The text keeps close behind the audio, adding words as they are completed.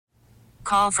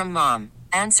call from mom.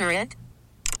 Answer it.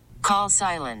 Call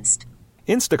silenced.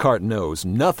 Instacart knows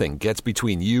nothing gets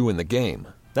between you and the game.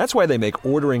 That's why they make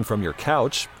ordering from your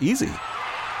couch easy.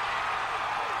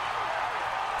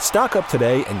 Stock up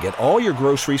today and get all your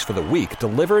groceries for the week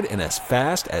delivered in as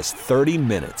fast as 30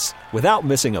 minutes without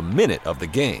missing a minute of the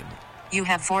game. You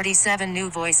have 47 new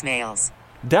voicemails.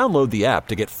 Download the app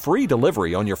to get free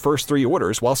delivery on your first 3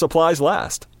 orders while supplies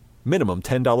last. Minimum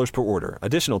 $10 per order.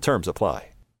 Additional terms apply.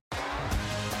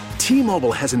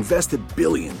 T-Mobile has invested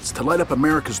billions to light up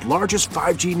America's largest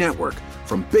 5G network,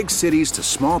 from big cities to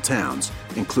small towns,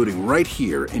 including right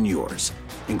here in yours.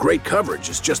 And great coverage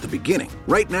is just the beginning.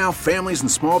 Right now, families and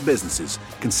small businesses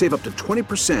can save up to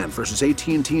 20% versus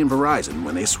AT&T and Verizon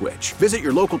when they switch. Visit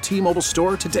your local T-Mobile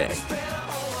store today.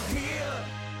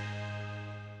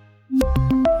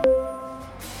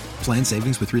 Plan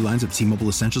savings with 3 lines of T-Mobile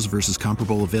Essentials versus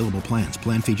comparable available plans.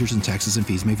 Plan features and taxes and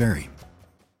fees may vary.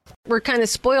 We're kind of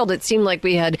spoiled. It seemed like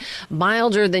we had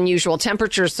milder than usual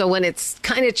temperatures. So when it's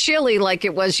kind of chilly like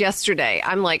it was yesterday,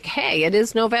 I'm like, hey, it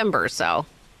is November, so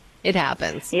it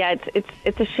happens. Yeah,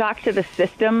 it's a shock to the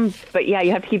system. But yeah,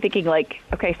 you have to keep thinking like,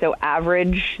 okay, so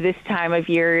average this time of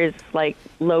year is like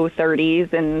low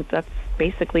 30s, and that's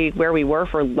basically where we were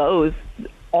for lows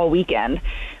all weekend.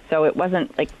 So it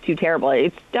wasn't like too terrible.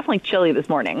 It's definitely chilly this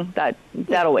morning.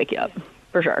 That'll wake you up.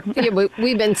 For sure. Yeah,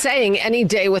 we've been saying any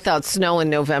day without snow in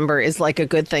November is like a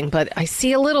good thing, but I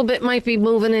see a little bit might be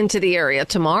moving into the area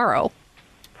tomorrow.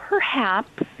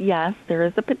 Perhaps, yes, there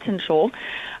is a potential.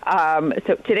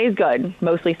 So today's good,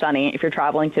 mostly sunny. If you're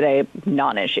traveling today,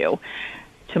 non-issue.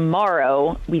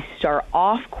 Tomorrow, we start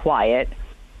off quiet,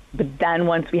 but then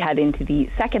once we head into the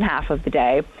second half of the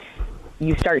day,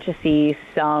 you start to see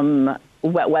some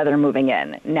wet weather moving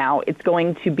in. Now, it's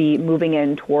going to be moving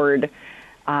in toward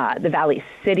the Valley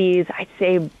cities. I'd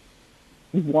say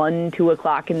 1, 2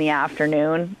 o'clock in the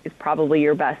afternoon is probably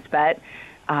your best bet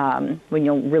when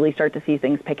you'll really start to see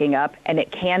things picking up. And it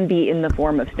can be in the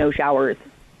form of snow showers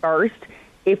first.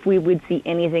 If we would see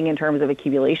anything in terms of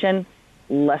accumulation,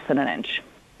 less than an inch.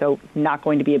 So not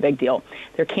going to be a big deal.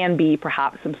 There can be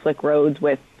perhaps some slick roads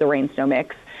with the rain-snow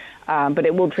mix, but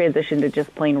it will transition to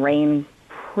just plain rain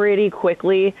pretty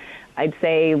quickly. I'd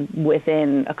say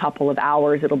within a couple of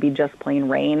hours, it'll be just plain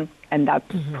rain, and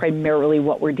that's primarily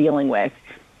what we're dealing with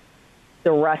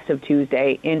the rest of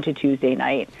Tuesday into Tuesday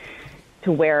night,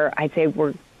 to where I'd say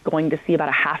we're going to see about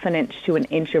a half an inch to an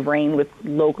inch of rain with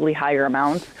locally higher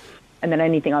amounts. And then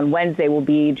anything on Wednesday will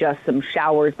be just some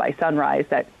showers by sunrise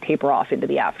that taper off into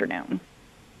the afternoon.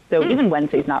 So even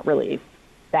Wednesday's not really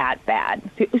that bad.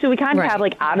 So we kind of have,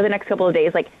 like, out of the next couple of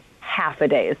days, like, half a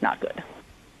day is not good.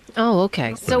 Oh,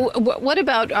 okay. So what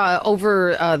about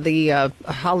over the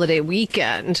holiday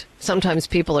weekend? Sometimes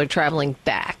people are traveling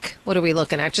back. What are we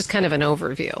looking at? Just kind of an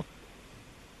overview.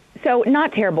 So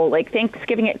not terrible. Like,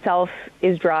 Thanksgiving itself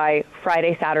is dry.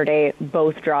 Friday, Saturday,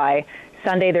 both dry.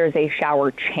 Sunday, there's a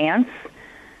shower chance,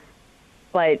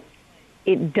 but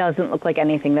it doesn't look like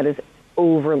anything that is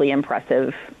overly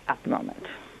impressive at the moment.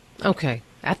 Okay.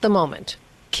 At the moment.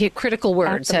 Critical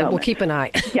words. We'll keep an eye.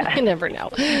 Yeah. You never know.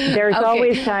 There's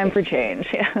always time for change.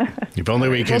 If only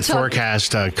we could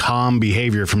forecast calm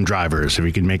behavior from drivers. If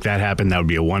we could make that happen, that would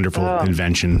be a wonderful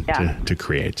invention to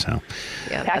create. So,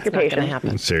 yeah, that's not going to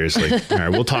happen. Seriously. All right,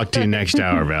 we'll talk to you next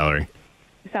hour, Valerie.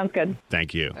 Sounds good.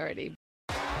 Thank you. Alrighty.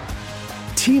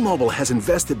 T-Mobile has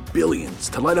invested billions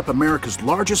to light up America's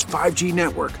largest 5G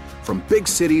network, from big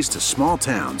cities to small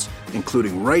towns,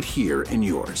 including right here in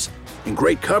yours. And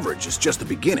great coverage is just the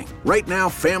beginning. Right now,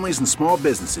 families and small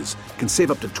businesses can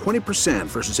save up to 20%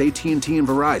 versus AT&T and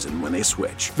Verizon when they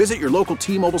switch. Visit your local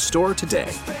T-Mobile store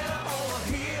today.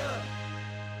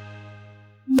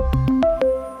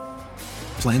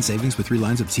 Plan savings with 3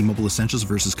 lines of T-Mobile Essentials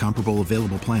versus comparable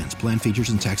available plans. Plan features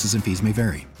and taxes and fees may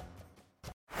vary.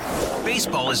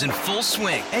 Baseball is in full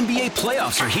swing. NBA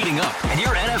playoffs are heating up, and your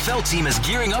NFL team is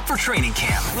gearing up for training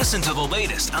camp. Listen to the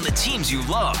latest on the teams you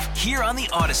love here on the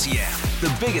Odyssey app.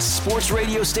 The biggest sports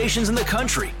radio stations in the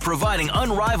country, providing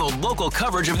unrivaled local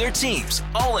coverage of their teams,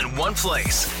 all in one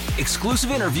place. Exclusive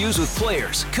interviews with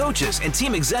players, coaches, and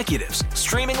team executives,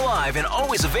 streaming live and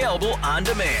always available on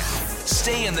demand.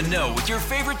 Stay in the know with your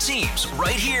favorite teams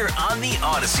right here on the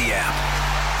Odyssey app.